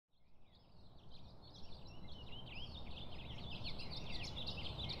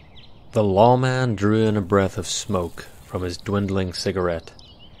The lawman drew in a breath of smoke from his dwindling cigarette.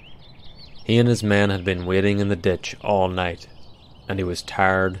 He and his men had been waiting in the ditch all night, and he was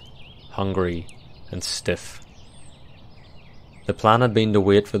tired, hungry, and stiff. The plan had been to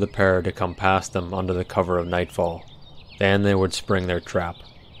wait for the pair to come past them under the cover of nightfall. Then they would spring their trap.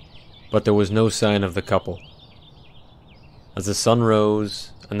 But there was no sign of the couple. As the sun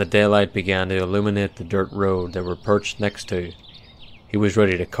rose and the daylight began to illuminate the dirt road they were perched next to, he was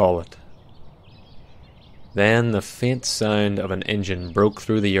ready to call it. Then the faint sound of an engine broke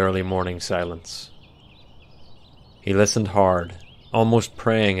through the early morning silence. He listened hard, almost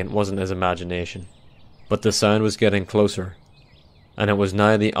praying it wasn't his imagination. But the sound was getting closer, and it was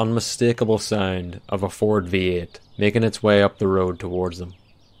now the unmistakable sound of a Ford V8 making its way up the road towards them.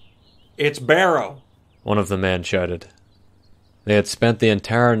 "It's Barrow!" one of the men shouted. They had spent the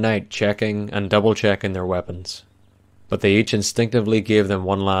entire night checking and double-checking their weapons, but they each instinctively gave them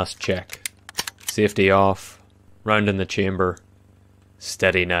one last check. Safety off, round in the chamber,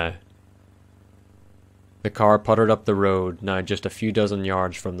 steady now. The car puttered up the road, now just a few dozen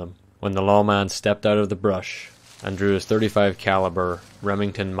yards from them, when the lawman stepped out of the brush and drew his .35 caliber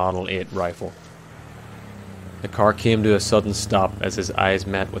Remington Model 8 rifle. The car came to a sudden stop as his eyes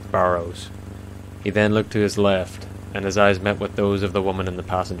met with Barrow's. He then looked to his left, and his eyes met with those of the woman in the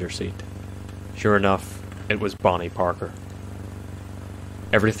passenger seat. Sure enough, it was Bonnie Parker.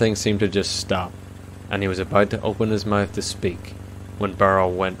 Everything seemed to just stop, and he was about to open his mouth to speak when Barrow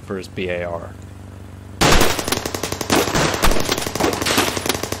went for his BAR.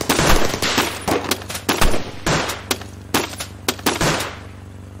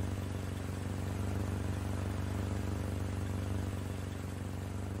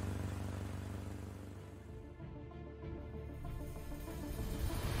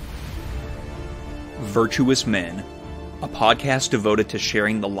 Virtuous Men, a podcast devoted to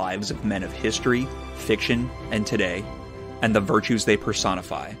sharing the lives of men of history, fiction, and today, and the virtues they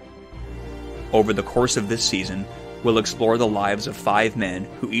personify. Over the course of this season, we'll explore the lives of 5 men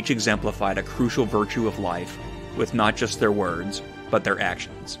who each exemplified a crucial virtue of life with not just their words, but their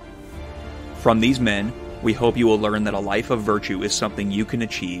actions. From these men, we hope you will learn that a life of virtue is something you can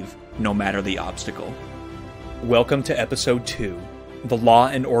achieve, no matter the obstacle. Welcome to Episode 2, The Law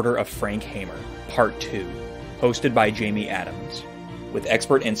and Order of Frank Hamer, Part 2, hosted by Jamie Adams, with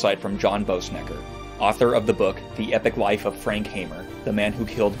expert insight from John Bossenecker, author of the book The Epic Life of Frank Hamer, the man who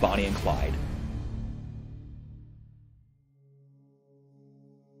killed Bonnie and Clyde.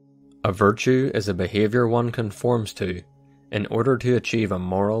 A virtue is a behavior one conforms to in order to achieve a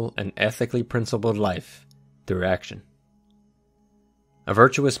moral and ethically principled life through action. A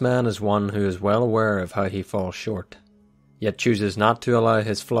virtuous man is one who is well aware of how he falls short, yet chooses not to allow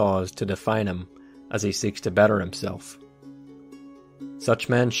his flaws to define him as he seeks to better himself. Such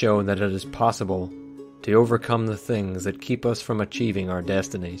men show that it is possible to overcome the things that keep us from achieving our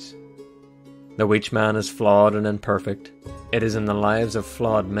destinies. Though each man is flawed and imperfect, it is in the lives of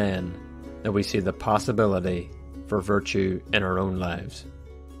flawed men that we see the possibility for virtue in our own lives.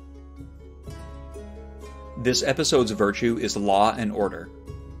 This episode's virtue is law and order.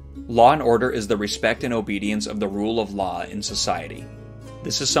 Law and order is the respect and obedience of the rule of law in society.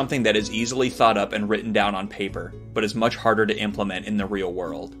 This is something that is easily thought up and written down on paper, but is much harder to implement in the real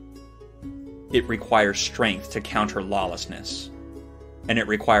world. It requires strength to counter lawlessness, and it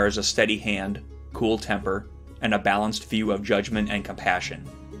requires a steady hand, cool temper, and a balanced view of judgment and compassion.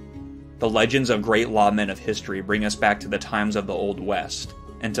 The legends of great lawmen of history bring us back to the times of the Old West,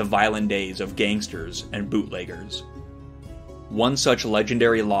 and to violent days of gangsters and bootleggers. One such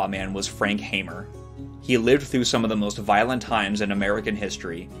legendary lawman was Frank Hamer. He lived through some of the most violent times in American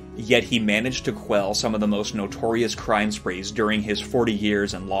history, yet he managed to quell some of the most notorious crime sprees during his 40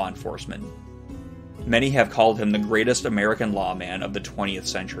 years in law enforcement. Many have called him the greatest American lawman of the 20th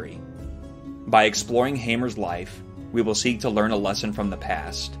century. By exploring Hamer's life, we will seek to learn a lesson from the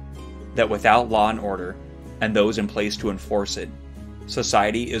past, that without law and order, and those in place to enforce it,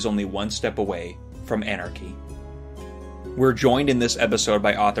 society is only one step away from anarchy. We're joined in this episode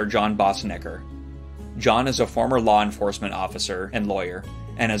by author John Bossenecker. John is a former law enforcement officer and lawyer,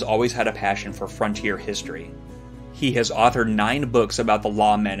 and has always had a passion for frontier history. He has authored 9 books about the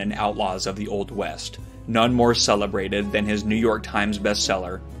lawmen and outlaws of the Old West, none more celebrated than his New York Times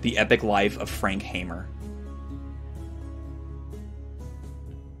bestseller, The Epic Life of Frank Hamer.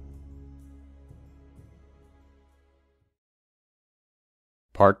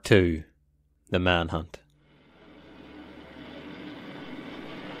 Part 2. The Manhunt.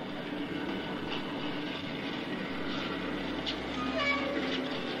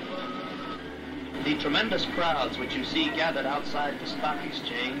 The tremendous crowds which you see gathered outside the stock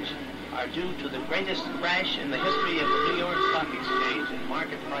exchange are due to the greatest crash in the history of the New York Stock Exchange in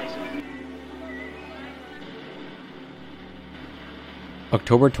market prices.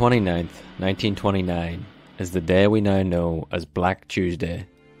 October 29th, 1929, is the day we now know as Black Tuesday.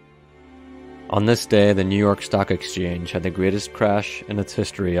 On this day, the New York Stock Exchange had the greatest crash in its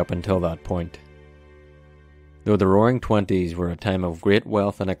history up until that point. Though the Roaring Twenties were a time of great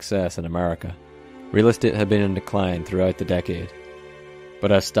wealth and excess in America, real estate had been in decline throughout the decade.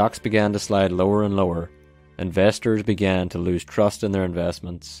 But as stocks began to slide lower and lower, investors began to lose trust in their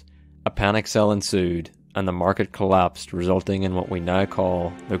investments, a panic sell ensued, and the market collapsed, resulting in what we now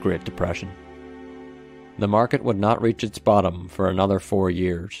call the Great Depression. The market would not reach its bottom for another 4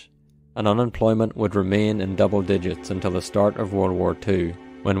 years, and unemployment would remain in double digits until the start of World War II,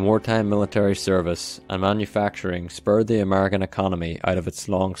 when wartime military service and manufacturing spurred the American economy out of its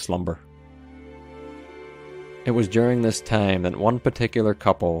long slumber. It was during this time that one particular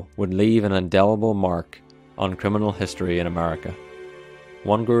couple would leave an indelible mark on criminal history in America.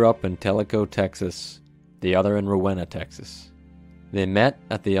 One grew up in Tellico, Texas, the other in Rowena, Texas. They met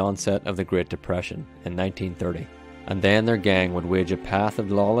at the onset of the Great Depression in 1930, and then their gang would wage a path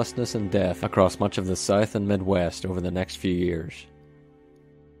of lawlessness and death across much of the South and Midwest over the next few years.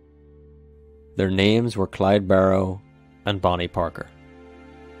 Their names were Clyde Barrow and Bonnie Parker.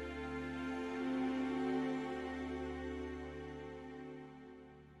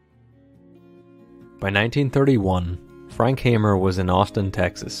 By 1931, Frank Hamer was in Austin,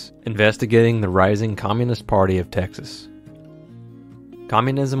 Texas, investigating the rising Communist Party of Texas.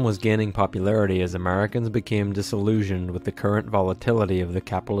 Communism was gaining popularity as Americans became disillusioned with the current volatility of the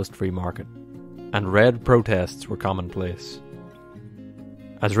capitalist free market, and red protests were commonplace.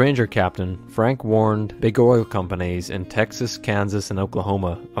 As Ranger Captain, Frank warned big oil companies in Texas, Kansas, and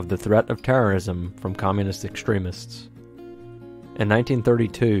Oklahoma of the threat of terrorism from communist extremists. In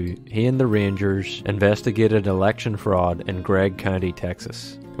 1932, he and the Rangers investigated election fraud in Gregg County,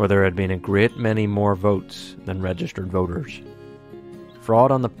 Texas, where there had been a great many more votes than registered voters.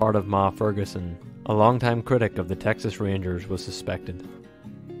 Fraud on the part of Ma Ferguson, a longtime critic of the Texas Rangers, was suspected.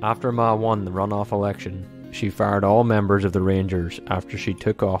 After Ma won the runoff election, she fired all members of the Rangers after she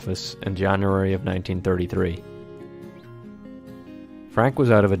took office in January of 1933. Frank was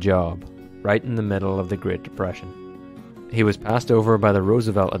out of a job, right in the middle of the Great Depression. He was passed over by the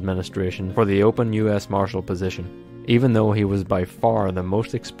Roosevelt administration for the open U.S. Marshal position, even though he was by far the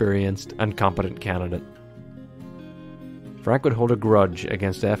most experienced and competent candidate. Frank would hold a grudge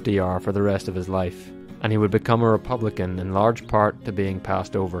against FDR for the rest of his life, and he would become a Republican in large part to being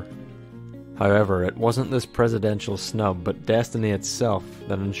passed over. However, it wasn't this presidential snub but destiny itself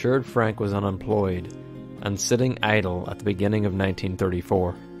that ensured Frank was unemployed and sitting idle at the beginning of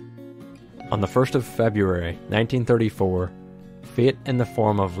 1934. On the 1st of February, 1934, fate in the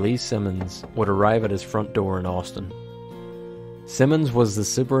form of Lee Simmons would arrive at his front door in Austin. Simmons was the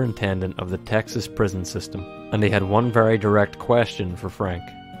superintendent of the Texas prison system, and he had one very direct question for Frank.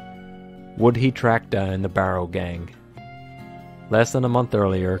 Would he track down the Barrow gang? Less than a month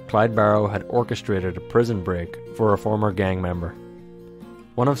earlier, Clyde Barrow had orchestrated a prison break for a former gang member.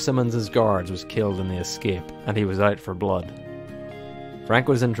 One of Simmons's guards was killed in the escape, and he was out for blood. Frank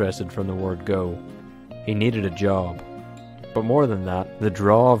was interested from the word go. He needed a job. But more than that, the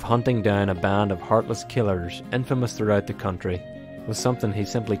draw of hunting down a band of heartless killers infamous throughout the country was something he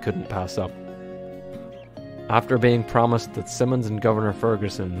simply couldn't pass up. After being promised that Simmons and Governor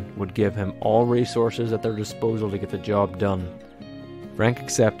Ferguson would give him all resources at their disposal to get the job done, Frank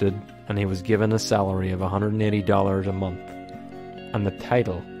accepted, and he was given a salary of $180 a month and the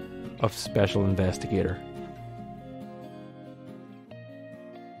title of Special Investigator.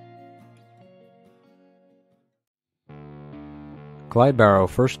 Clyde Barrow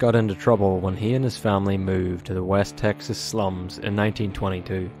first got into trouble when he and his family moved to the West Texas slums in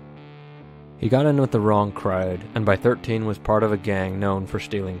 1922. He got in with the wrong crowd, and by 13 was part of a gang known for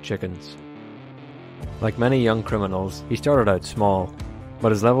stealing chickens. Like many young criminals, he started out small,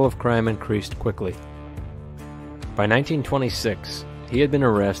 but his level of crime increased quickly. By 1926, he had been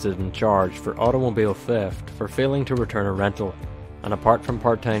arrested and charged for automobile theft for failing to return a rental, and apart from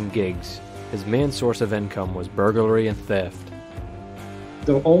part-time gigs, his main source of income was burglary and theft.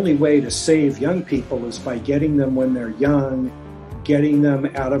 The only way to save young people is by getting them when they're young, getting them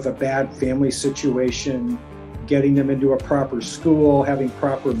out of a bad family situation, getting them into a proper school, having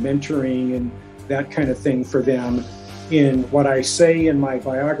proper mentoring and that kind of thing for them. In what I say in my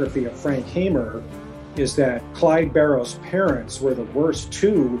biography of Frank Hamer is that Clyde Barrow's parents were the worst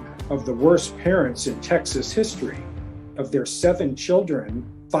two of the worst parents in Texas history. Of their 7 children,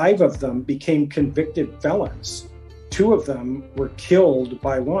 5 of them became convicted felons. 2 of them were killed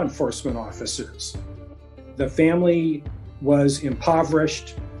by law enforcement officers. The family was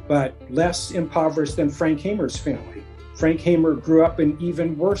impoverished, but less impoverished than Frank Hamer's family. Frank Hamer grew up in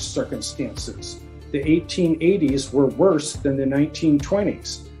even worse circumstances. The 1880s were worse than the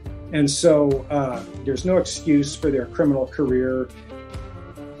 1920s. And so there's no excuse for their criminal career.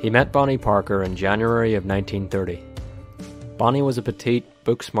 He met Bonnie Parker in January of 1930. Bonnie was a petite,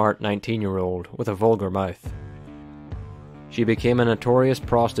 book-smart 19-year-old with a vulgar mouth. She became a notorious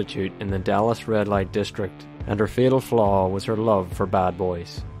prostitute in the Dallas red light district, and her fatal flaw was her love for bad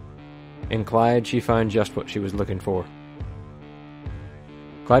boys. In Clyde, she found just what she was looking for.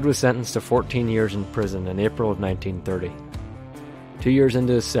 Clyde was sentenced to 14 years in prison in April of 1930. 2 years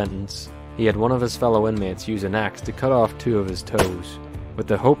into his sentence, he had one of his fellow inmates use an axe to cut off 2 of his toes, with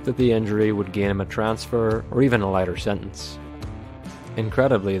the hope that the injury would gain him a transfer or even a lighter sentence.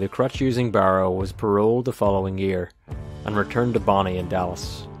 Incredibly, the crutch-using Barrow was paroled the following year, and returned to Bonnie in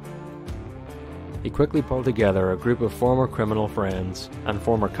Dallas. He quickly pulled together a group of former criminal friends and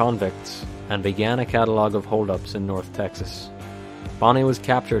former convicts, and began a catalogue of holdups in North Texas. Bonnie was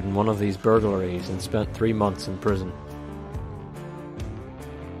captured in one of these burglaries and spent 3 months in prison.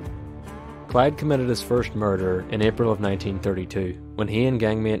 Clyde committed his first murder in April of 1932, when he and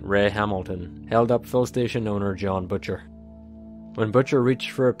gangmate Ray Hamilton held up fill station owner John Butcher. When Butcher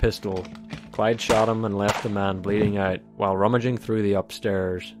reached for a pistol, Clyde shot him and left the man bleeding out while rummaging through the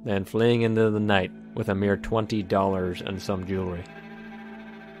upstairs, then fleeing into the night with a mere $20 and some jewellery.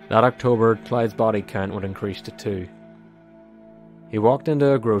 That October, Clyde's body count would increase to 2. He walked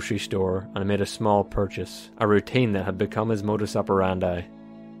into a grocery store and made a small purchase, a routine that had become his modus operandi.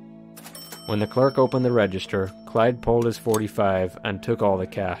 When the clerk opened the register, Clyde pulled his .45 and took all the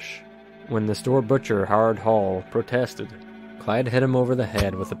cash. When the store butcher, Howard Hall, protested, Clyde hit him over the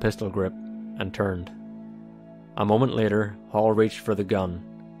head with a pistol grip and turned. A moment later, Hall reached for the gun,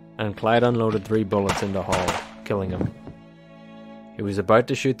 and Clyde unloaded 3 bullets into Hall, killing him. He was about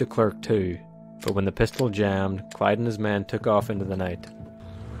to shoot the clerk too, but when the pistol jammed, Clyde and his men took off into the night.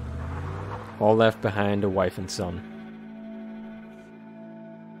 Hall left behind a wife and son.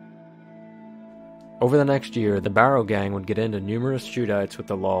 Over the next year, the Barrow Gang would get into numerous shootouts with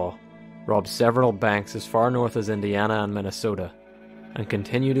the law, rob several banks as far north as Indiana and Minnesota, and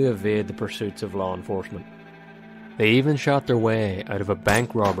continue to evade the pursuits of law enforcement. They even shot their way out of a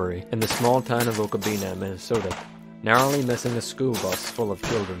bank robbery in the small town of Okabena, Minnesota, narrowly missing a school bus full of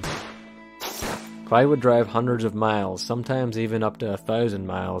children. Clyde would drive hundreds of miles, sometimes even up to 1,000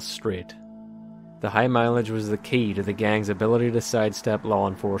 miles straight. The high mileage was the key to the gang's ability to sidestep law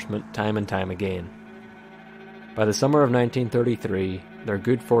enforcement time and time again. By the summer of 1933, their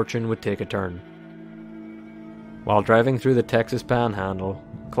good fortune would take a turn. While driving through the Texas Panhandle,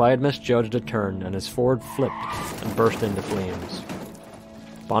 Clyde misjudged a turn and his Ford flipped and burst into flames.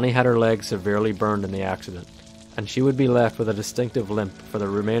 Bonnie had her leg severely burned in the accident, and she would be left with a distinctive limp for the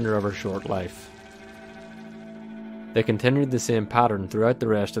remainder of her short life. They continued the same pattern throughout the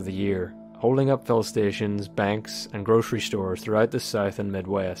rest of the year, holding up fill stations, banks, and grocery stores throughout the South and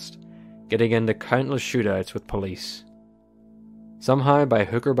Midwest, getting into countless shootouts with police. Somehow, by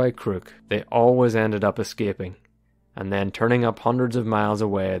hook or by crook, they always ended up escaping, and then turning up hundreds of miles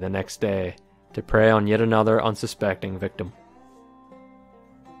away the next day to prey on yet another unsuspecting victim.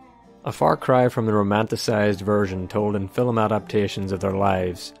 A far cry from the romanticized version told in film adaptations of their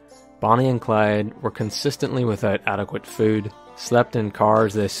lives, Bonnie and Clyde were consistently without adequate food, slept in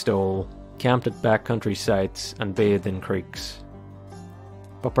cars they stole, camped at backcountry sites, and bathed in creeks.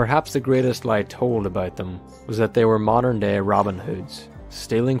 But perhaps the greatest lie told about them was that they were modern-day Robin Hoods,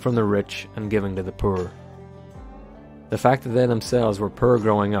 stealing from the rich and giving to the poor. The fact that they themselves were poor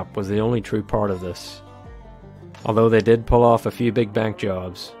growing up was the only true part of this. Although they did pull off a few big bank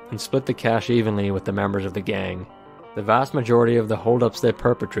jobs and split the cash evenly with the members of the gang, the vast majority of the holdups they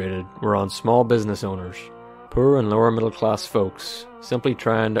perpetrated were on small business owners, poor and lower middle class folks, simply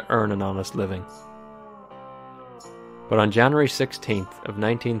trying to earn an honest living. But on January 16th of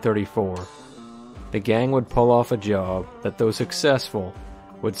 1934, the gang would pull off a job that, though successful,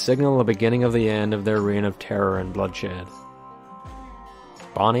 would signal the beginning of the end of their reign of terror and bloodshed.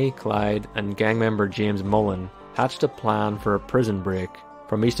 Bonnie, Clyde, and gang member James Mullen hatched a plan for a prison break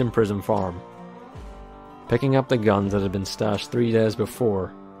from Easton Prison Farm. Picking up the guns that had been stashed 3 days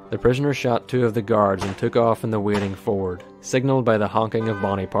before, the prisoners shot 2 of the guards and took off in the waiting Ford, signaled by the honking of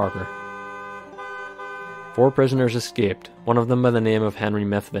Bonnie Parker. 4 prisoners escaped, one of them by the name of Henry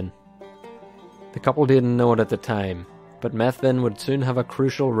Methvin. The couple didn't know it at the time, but Methvin would soon have a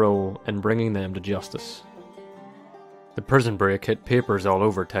crucial role in bringing them to justice. The prison break hit papers all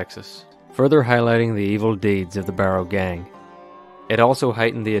over Texas. further highlighting the evil deeds of the Barrow Gang. It also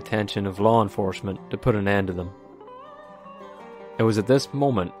heightened the attention of law enforcement to put an end to them. It was at this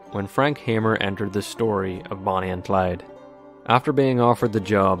moment when Frank Hamer entered the story of Bonnie and Clyde. After being offered the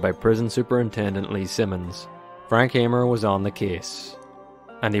job by Prison Superintendent Lee Simmons, Frank Hamer was on the case,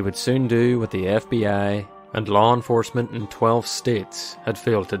 and he would soon do what the FBI and law enforcement in 12 states had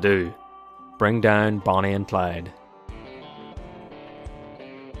failed to do: bring down Bonnie and Clyde.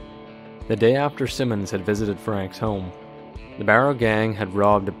 The day after Simmons had visited Frank's home, the Barrow Gang had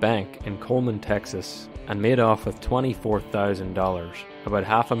robbed a bank in Coleman, Texas, and made off with $24,000, about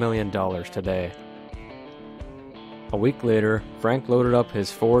 $500,000 today. A week later, Frank loaded up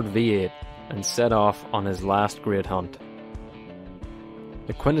his Ford V8 and set off on his last great hunt.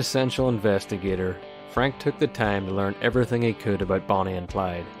 The quintessential investigator, Frank took the time to learn everything he could about Bonnie and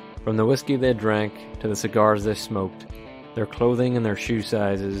Clyde, from the whiskey they drank to the cigars they smoked, their clothing and their shoe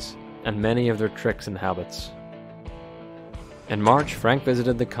sizes, and many of their tricks and habits. In March, Frank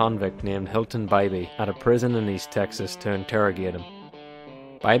visited the convict named Hilton Bybee at a prison in East Texas to interrogate him.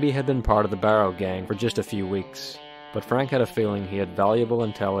 Bybee had been part of the Barrow Gang for just a few weeks, but Frank had a feeling he had valuable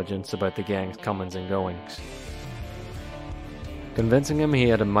intelligence about the gang's comings and goings. Convincing him he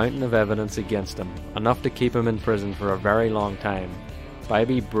had a mountain of evidence against him, enough to keep him in prison for a very long time,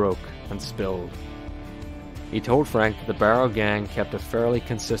 Bybee broke and spilled. He told Frank that the Barrow Gang kept a fairly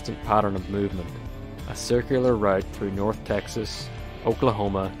consistent pattern of movement, a circular route through North Texas,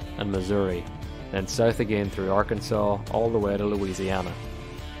 Oklahoma, and Missouri, then south again through Arkansas all the way to Louisiana.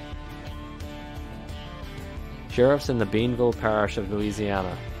 Sheriffs in the Beanville parish of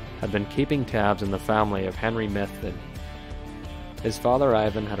Louisiana had been keeping tabs on the family of Henry Methvin. His father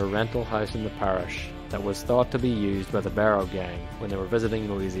Ivan had a rental house in the parish that was thought to be used by the Barrow Gang when they were visiting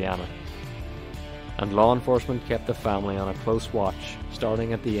Louisiana, and law enforcement kept the family on a close watch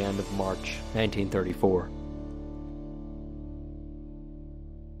starting at the end of March 1934.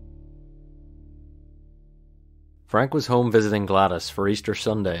 Frank was home visiting Gladys for Easter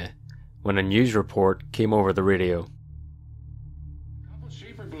Sunday when a news report came over the radio.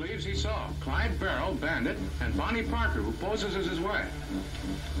 Schaefer believes he saw Clyde Barrow, bandit, and Bonnie Parker, who poses as his wife.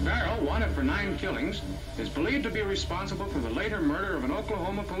 Barrow, wanted for 9 killings, is believed to be responsible for the later murder of an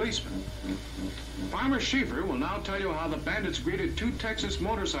Oklahoma policeman. Farmer Schaefer will now tell you how the bandits greeted 2 Texas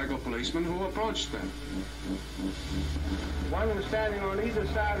motorcycle policemen who approached them. One was standing on either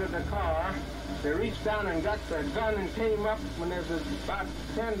side of the car. They reached down and got their gun and came up when they was about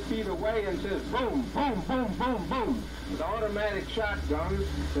 10 feet away and says, boom, boom, boom, boom, boom. With automatic shotguns,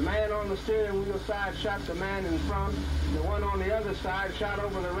 the man on the steering wheel side shot the man in front. The one on the other side shot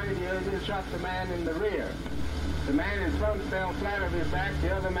over the radio and then shot the man in the rear. The man in front fell flat on his back.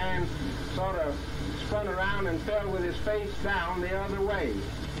 The other man sort of spun around and fell with his face down the other way.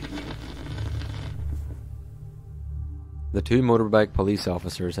 The 2 motorbike police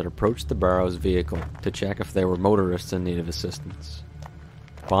officers had approached the Barrows' vehicle to check if they were motorists in need of assistance.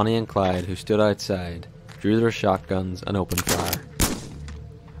 Bonnie and Clyde, who stood outside, drew their shotguns and opened fire.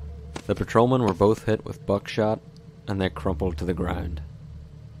 The patrolmen were both hit with buckshot and they crumpled to the ground.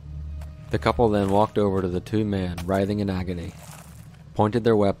 The couple then walked over to the 2 men writhing in agony, pointed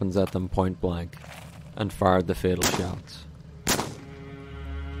their weapons at them point blank, and fired the fatal shots.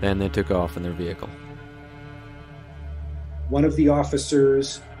 Then they took off in their vehicle. One of the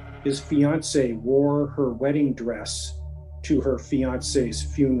officers, his fiancée, wore her wedding dress to her fiancé's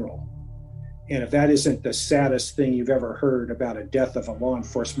funeral. And if that isn't the saddest thing you've ever heard about a death of a law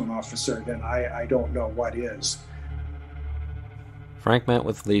enforcement officer, then I don't know what is. Frank met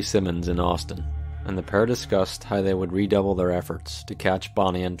with Lee Simmons in Austin, and the pair discussed how they would redouble their efforts to catch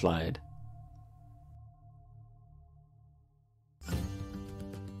Bonnie and Clyde.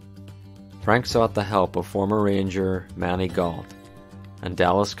 Frank sought the help of former Ranger Manny Galt and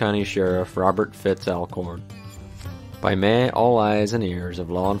Dallas County Sheriff Robert Fitz Alcorn. By May, all eyes and ears of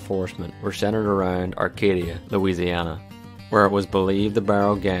law enforcement were centered around Arcadia, Louisiana, where it was believed the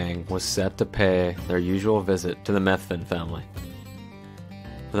Barrow Gang was set to pay their usual visit to the Methvin family.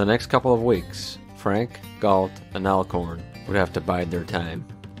 For the next couple of weeks, Frank, Galt, and Alcorn would have to bide their time.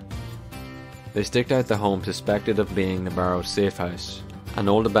 They staked out the home suspected of being the Barrow safe house, an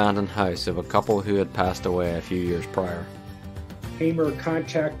old abandoned house of a couple who had passed away a few years prior. Hamer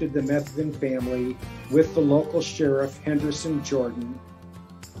contacted the Methvin family with the local sheriff, Henderson Jordan,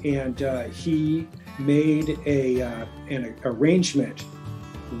 and he made an arrangement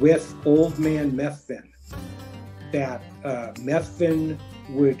with Old Man Methvin that Methvin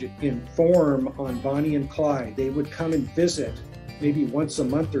would inform on Bonnie and Clyde. They would come and visit maybe once a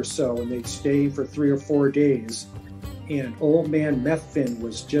month or so, and they'd stay for 3 or 4 days. And old man Methvin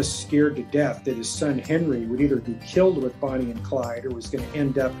was just scared to death that his son Henry would either be killed with Bonnie and Clyde or was going to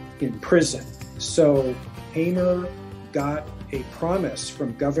end up in prison. So Hamer got a promise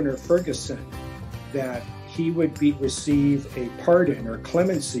from Governor Ferguson that he would receive a pardon or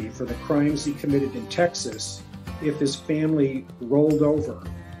clemency for the crimes he committed in Texas if his family rolled over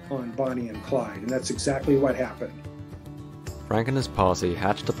on Bonnie and Clyde. And that's exactly what happened. Frank and his posse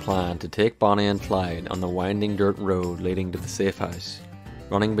hatched a plan to take Bonnie and Clyde on the winding dirt road leading to the safe house,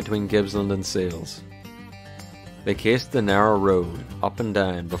 running between Gippsland and Sales. They cased the narrow road up and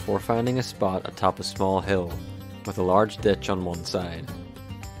down before finding a spot atop a small hill with a large ditch on one side.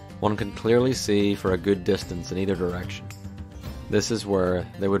 One could clearly see for a good distance in either direction. This is where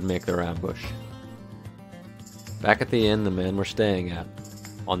they would make their ambush. Back at the inn the men were staying at,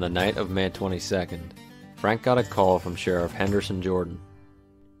 on the night of May 22nd, Frank got a call from Sheriff Henderson Jordan.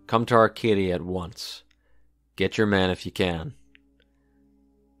 "Come to Arcadia at once. Get your men if you can."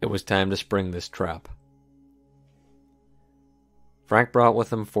 It was time to spring this trap. Frank brought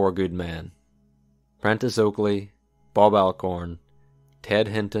with him 4 good men: Prentice Oakley, Bob Alcorn, Ted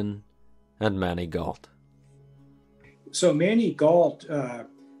Hinton, and Manny Galt. So Manny Galt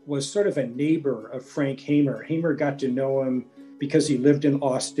was sort of a neighbor of Frank Hamer. Hamer got to know him because he lived in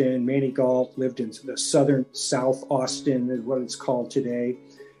Austin. Manny Galt lived in the southern South Austin, is what it's called today.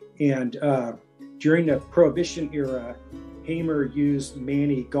 And during the Prohibition era, Hamer used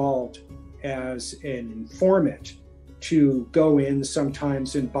Manny Galt as an informant to go in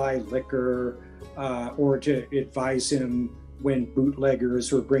sometimes and buy liquor or to advise him when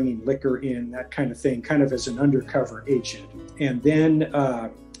bootleggers were bringing liquor in, that kind of thing, kind of as an undercover agent. And then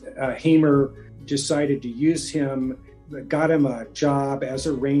Hamer decided to use him, got him a job as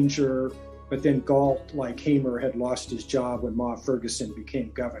a ranger, but then Galt, like Hamer, had lost his job when Ma Ferguson became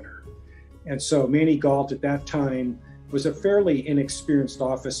governor. And so Manny Galt at that time was a fairly inexperienced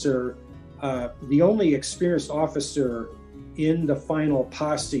officer. The only experienced officer in the final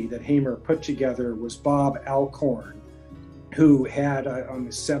posse that Hamer put together was Bob Alcorn, who had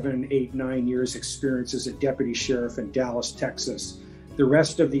 7, 8, 9 years experience as a deputy sheriff in Dallas, Texas. The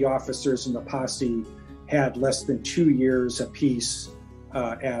rest of the officers in the posse had less than 2 years apiece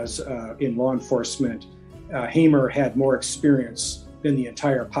as in law enforcement. Hamer had more experience than the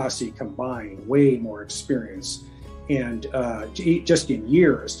entire posse combined, way more experience. And just in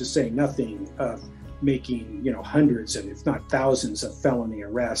years, to say nothing of making hundreds and if not thousands of felony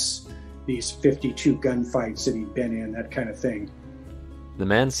arrests, these 52 gunfights that he'd been in, that kind of thing. The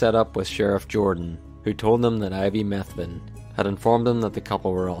men set up with Sheriff Jordan, who told them that Ivy Methvin had informed them that the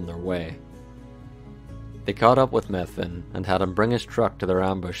couple were on their way. They caught up with Methvin and had him bring his truck to their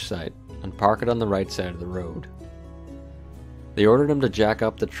ambush site and park it on the right side of the road. They ordered him to jack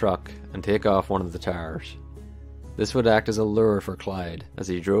up the truck and take off one of the tires. This would act as a lure for Clyde as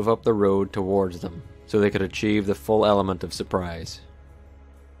he drove up the road towards them, so they could achieve the full element of surprise.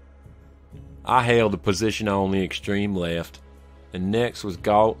 I held the position on the extreme left, and next was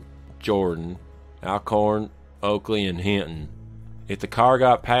Galt, Jordan, Alcorn, Oakley, and Hinton. If the car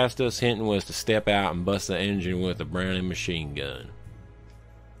got past us, Hinton was to step out and bust the engine with a Browning machine gun.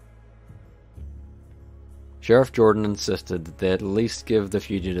 Sheriff Jordan insisted that they at least give the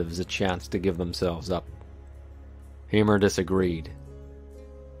fugitives a chance to give themselves up. Hamer disagreed.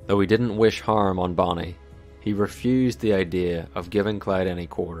 Though he didn't wish harm on Bonnie, he refused the idea of giving Clyde any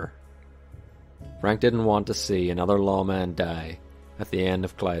quarter. Frank didn't want to see another lawman die at the end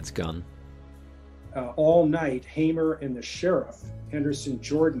of Clyde's gun. All night, Hamer and the sheriff, Henderson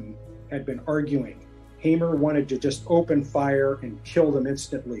Jordan, had been arguing. Hamer wanted to just open fire and kill them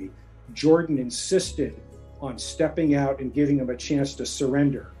instantly. Jordan insisted on stepping out and giving him a chance to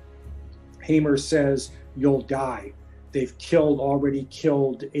surrender. Hamer says, "You'll die. They've already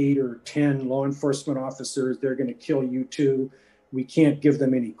killed 8 or 10 law enforcement officers. They're going to kill you too. We can't give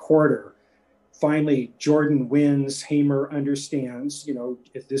them any quarter." Finally, Jordan wins. Hamer understands,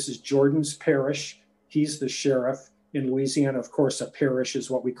 if this is Jordan's parish, he's the sheriff. In Louisiana, of course, a parish is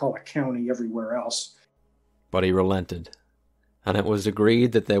what we call a county everywhere else. But he relented, and it was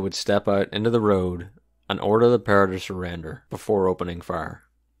agreed that they would step out into the road and order the pair to surrender before opening fire.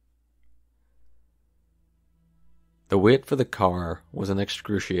 The wait for the car was an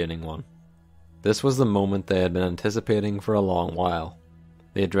excruciating one. This was the moment they had been anticipating for a long while.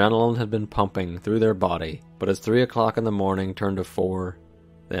 The adrenaline had been pumping through their body, but as 3 o'clock in the morning turned to 4,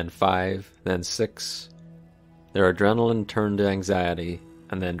 then 5, then 6, their adrenaline turned to anxiety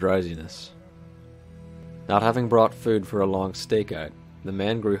and then drowsiness. Not having brought food for a long stakeout, the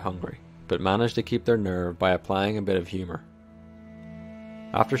men grew hungry, but managed to keep their nerve by applying a bit of humor.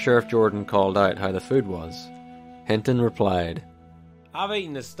 After Sheriff Jordan called out how the food was, Hinton replied, "I've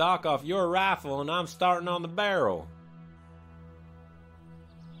eaten the stock off your rifle and I'm starting on the barrel."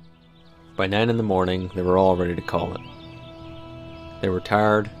 By 9 in the morning, they were all ready to call it. They were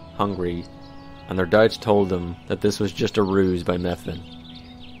tired, hungry, and their doubts told them that this was just a ruse by Methvin.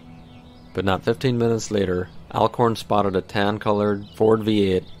 But not 15 minutes later, Alcorn spotted a tan-coloured Ford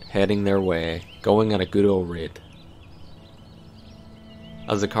V8 heading their way, going at a good old rate.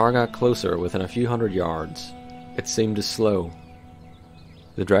 As the car got closer, within a few hundred yards, it seemed to slow.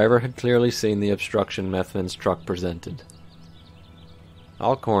 The driver had clearly seen the obstruction Methvin's truck presented.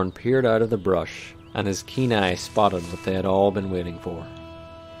 Alcorn peered out of the brush, and his keen eye spotted what they had all been waiting for.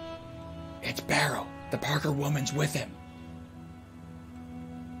 It's Barrow. The Parker woman's with him.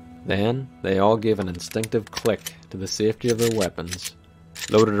 Then, they all gave an instinctive click to the safety of their weapons,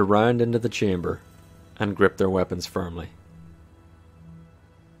 loaded a round into the chamber, and gripped their weapons firmly.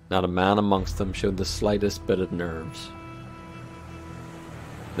 Not a man amongst them showed the slightest bit of nerves.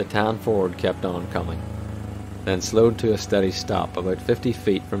 The tan Ford kept on coming, then slowed to a steady stop about 50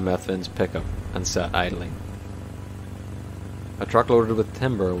 feet from Methvin's pickup and sat idling. A truck loaded with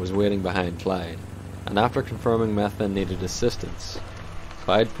timber was waiting behind Clyde, and after confirming Methvin needed assistance,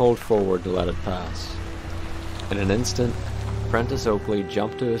 Clyde pulled forward to let it pass. In an instant, Prentice Oakley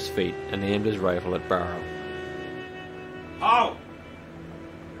jumped to his feet and aimed his rifle at Barrow. Halt!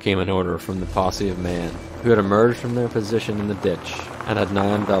 Came an order from the posse of men who had emerged from their position in the ditch and had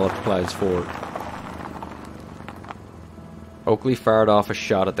now enveloped Clyde's Ford. Oakley fired off a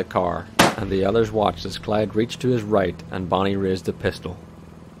shot at the car, and the others watched as Clyde reached to his right and Bonnie raised a pistol.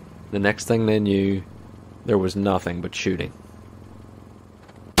 The next thing they knew, there was nothing but shooting.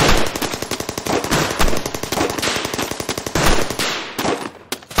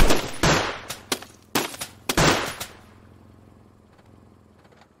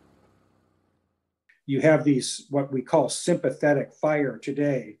 You have these, what we call sympathetic fire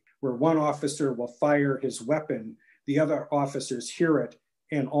today, where one officer will fire his weapon, the other officers hear it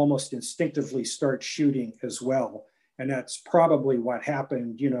and almost instinctively start shooting as well. And that's probably what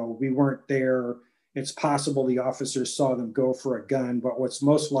happened. You know, we weren't there. It's possible the officers saw them go for a gun, but what's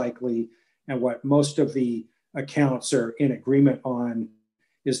most likely, and what most of the accounts are in agreement on,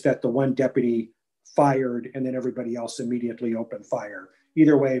 is that the one deputy fired and then everybody else immediately opened fire.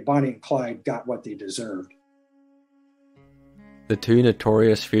 Either way, Bonnie and Clyde got what they deserved. The two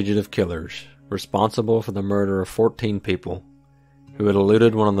notorious fugitive killers, responsible for the murder of 14 people, who had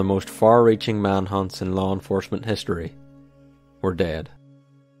eluded one of the most far-reaching manhunts in law enforcement history, were dead.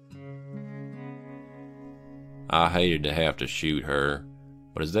 I hated to have to shoot her,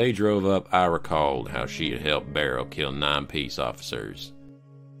 but as they drove up I recalled how she had helped Barrow kill 9 peace officers.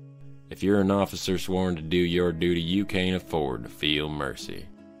 If you're an officer sworn to do your duty, you can't afford to feel mercy.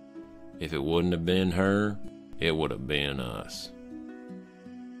 If it wouldn't have been her, it would have been us.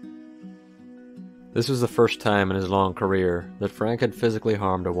 This was the first time in his long career that Frank had physically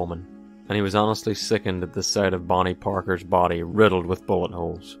harmed a woman, and he was honestly sickened at the sight of Bonnie Parker's body riddled with bullet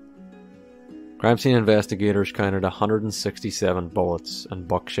holes. Crime scene investigators counted 167 bullets and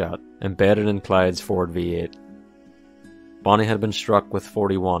buckshot embedded in Clyde's Ford V8. Bonnie had been struck with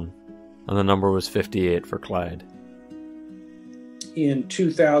 41, and the number was 58 for Clyde. In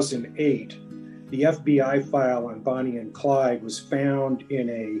 2008, the FBI file on Bonnie and Clyde was found in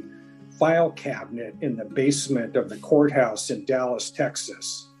a file cabinet in the basement of the courthouse in Dallas,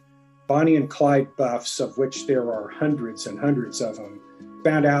 Texas. Bonnie and Clyde buffs, of which there are hundreds and hundreds of them,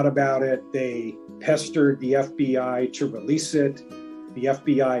 found out about it. They pestered the FBI to release it. The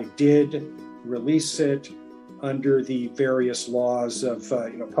FBI did release it under the various laws of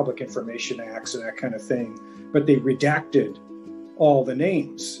Public Information Acts and that kind of thing, but they redacted all the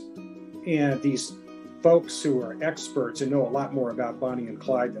names. And these folks who are experts and know a lot more about Bonnie and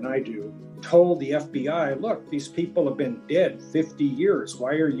Clyde than I do told the FBI, look, these people have been dead 50 years.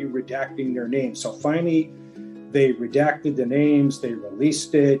 Why are you redacting their names? So finally, they redacted the names, they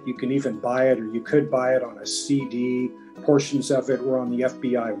released it. You can even buy it, or you could buy it on a CD. Portions of it were on the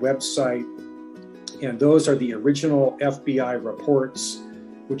FBI website. And those are the original FBI reports,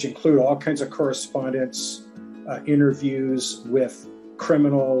 which include all kinds of correspondence, interviews with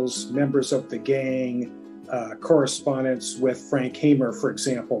criminals, members of the gang, correspondence with Frank Hamer, for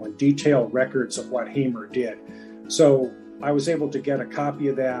example, and detailed records of what Hamer did. So I was able to get a copy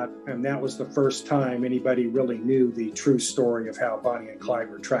of that, and that was the first time anybody really knew the true story of how Bonnie and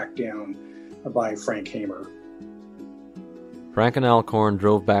Clyde were tracked down by Frank Hamer. Frank and Alcorn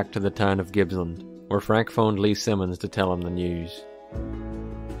drove back to the town of Gibbsland, where Frank phoned Lee Simmons to tell him the news.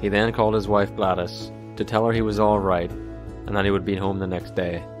 He then called his wife Gladys to tell her he was all right and that he would be home the next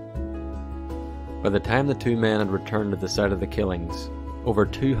day. By the time the two men had returned to the site of the killings, over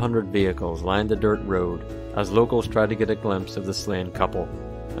 200 vehicles lined the dirt road as locals tried to get a glimpse of the slain couple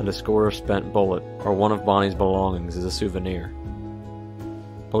and a score of spent bullet or one of Bonnie's belongings as a souvenir.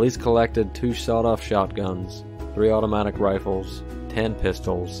 Police collected 2 sawed-off shotguns, 3 automatic rifles, 10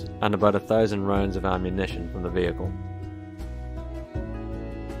 pistols, and about 1,000 rounds of ammunition from the vehicle.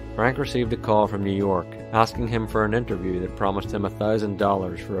 Frank received a call from New York asking him for an interview that promised him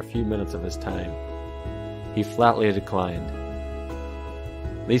 $1,000 for a few minutes of his time. He flatly declined.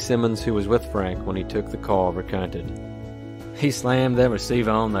 Lee Simmons, who was with Frank when he took the call, recounted, "He slammed that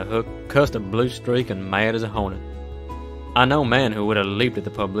receiver on the hook, cussed a blue streak, and mad as a hornet. I know men who would have leaped at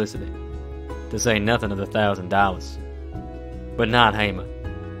the publicity, to say nothing of the $1,000. But not Hamer.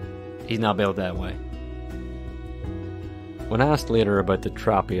 He's not built that way." When asked later about the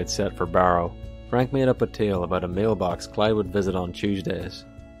trap he had set for Barrow, Frank made up a tale about a mailbox Clyde would visit on Tuesdays.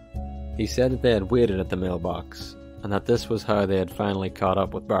 He said that they had waited at the mailbox, and that this was how they had finally caught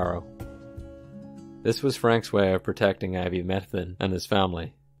up with Barrow. This was Frank's way of protecting Ivy Methvin and his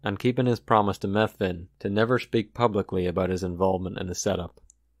family, and keeping his promise to Methvin to never speak publicly about his involvement in the setup.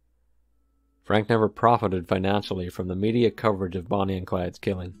 Frank never profited financially from the media coverage of Bonnie and Clyde's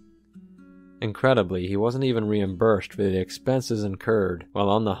killing. Incredibly, he wasn't even reimbursed for the expenses incurred while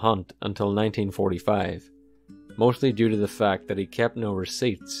on the hunt until 1945, mostly due to the fact that he kept no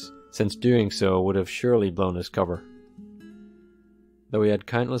receipts, since doing so would have surely blown his cover. Though he had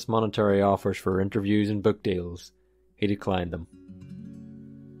countless monetary offers for interviews and book deals, he declined them.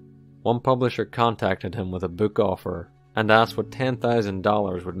 One publisher contacted him with a book offer and asked what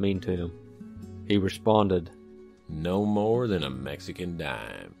 $10,000 would mean to him. He responded, "No more than a Mexican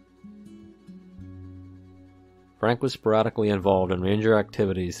dime." Frank was sporadically involved in Ranger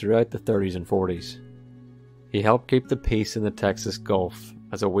activities throughout the 30s and 40s. He helped keep the peace in the Texas Gulf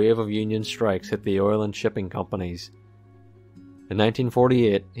as a wave of Union strikes hit the oil and shipping companies. In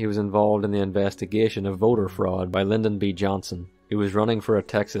 1948, he was involved in the investigation of voter fraud by Lyndon B. Johnson, who was running for a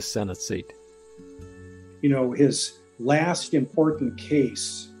Texas Senate seat. His last important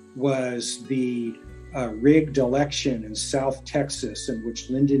case was the rigged election in South Texas, in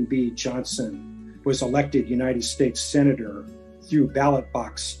which Lyndon B. Johnson was elected United States Senator through ballot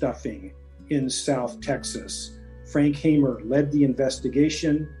box stuffing in South Texas. Frank Hamer led the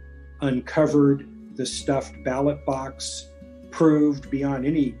investigation, uncovered the stuffed ballot box, proved beyond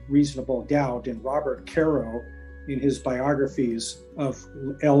any reasonable doubt, and Robert Caro, in his biographies of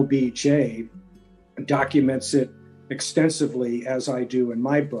LBJ, documents it extensively, as I do in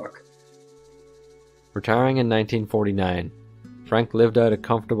my book. Retiring in 1949, Frank lived out a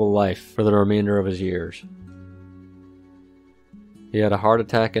comfortable life for the remainder of his years. He had a heart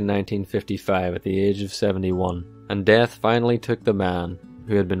attack in 1955 at the age of 71, and death finally took the man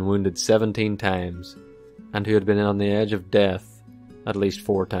who had been wounded 17 times and who had been on the edge of death at least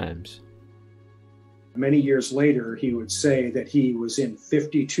 4 times. Many years later, he would say that he was in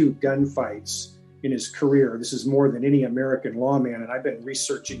 52 gunfights in his career. This is more than any American lawman, and I've been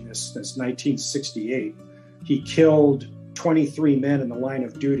researching this since 1968. He killed 23 men in the line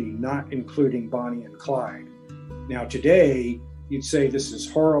of duty, not including Bonnie and Clyde. Now today, you'd say this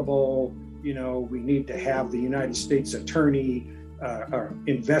is horrible. We need to have the United States Attorney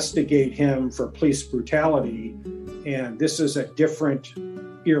investigate him for police brutality. And this is a different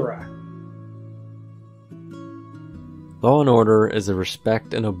era. Law and order is the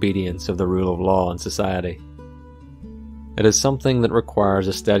respect and obedience of the rule of law in society. It is something that requires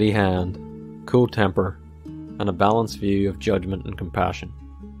a steady hand, cool temper, and a balanced view of judgment and compassion.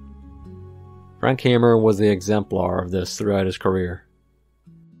 Frank Hamer was the exemplar of this throughout his career.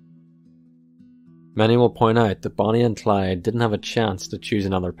 Many will point out that Bonnie and Clyde didn't have a chance to choose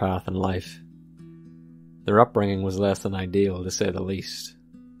another path in life. Their upbringing was less than ideal, to say the least.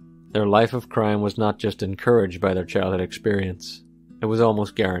 Their life of crime was not just encouraged by their childhood experience, it was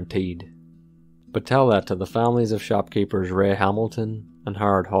almost guaranteed. But tell that to the families of shopkeepers Ray Hamilton and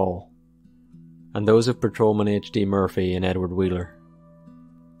Howard Hall, and those of Patrolman H.D. Murphy and Edward Wheeler.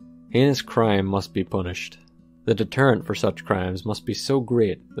 Heinous crime must be punished. The deterrent for such crimes must be so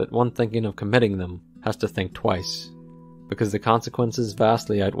great that one thinking of committing them has to think twice, because the consequences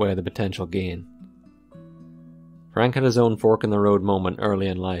vastly outweigh the potential gain. Frank had his own fork-in-the-road moment early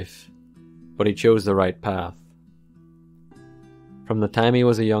in life, but he chose the right path. From the time he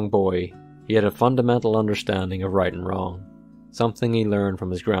was a young boy, he had a fundamental understanding of right and wrong, something he learned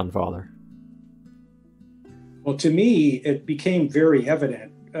from his grandfather. Well, to me, it became very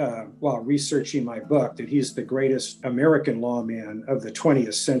evident while researching my book that he's the greatest American lawman of the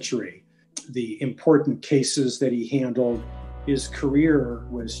 20th century. The important cases that he handled, His career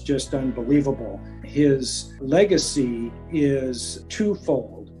was just unbelievable. His legacy is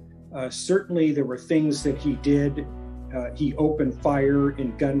twofold. Certainly there were things that he did. He opened fire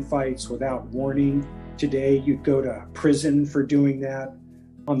in gunfights without warning. Today you'd go to prison for doing that.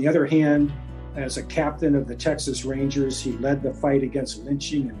 On the other hand, as a captain of the Texas Rangers, he led the fight against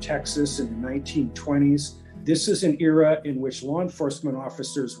lynching in Texas in the 1920s. This is an era in which law enforcement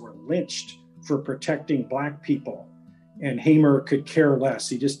officers were lynched for protecting Black people. And Hamer could care less.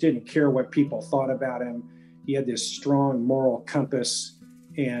 He just didn't care what people thought about him. He had this strong moral compass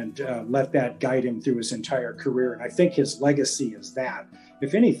and let that guide him through his entire career. And I think his legacy is that.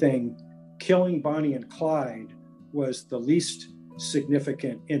 If anything, killing Bonnie and Clyde was the least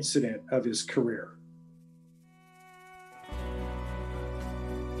significant incident of his career.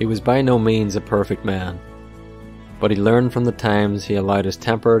 He was by no means a perfect man, but he learned from the times he allowed his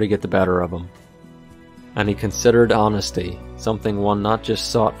temper to get the better of him. And he considered honesty something one not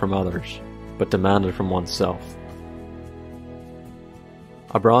just sought from others, but demanded from oneself.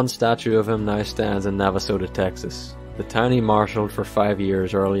 A bronze statue of him now stands in Navasota, Texas, the town he marshaled for 5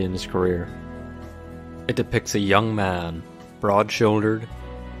 years early in his career. It depicts a young man, broad-shouldered,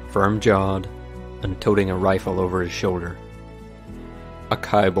 firm-jawed, and toting a rifle over his shoulder. A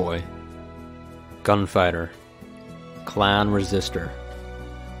cowboy, gunfighter, clan resister,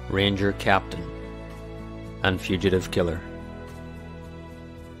 ranger captain, and fugitive killer.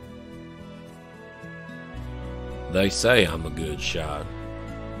 They say I'm a good shot.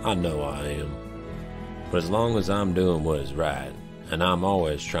 I know I am. But as long as I'm doing what is right, and I'm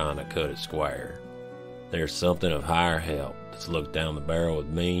always trying to cut it square, there's something of higher help that's looked down the barrel with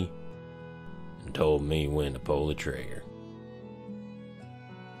me and told me when to pull the trigger.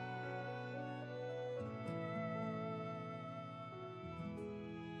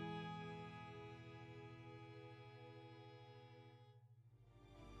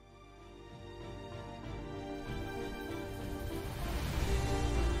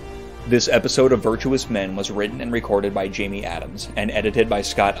 This episode of Virtuous Men was written and recorded by Jamie Adams and edited by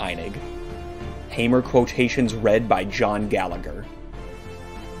Scott Einig. Hamer quotations read by John Gallagher.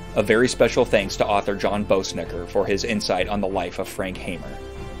 A very special thanks to author John Bossenecker for his insight on the life of Frank Hamer.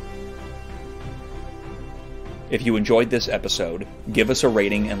 If you enjoyed this episode, give us a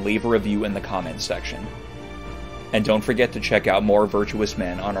rating and leave a review in the comments section. And don't forget to check out more Virtuous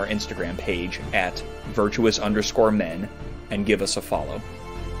Men on our Instagram page at virtuous_men and give us a follow.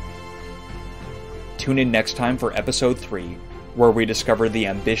 Tune in next time for episode 3, where we discover the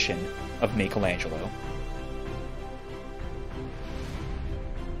ambition of Michelangelo.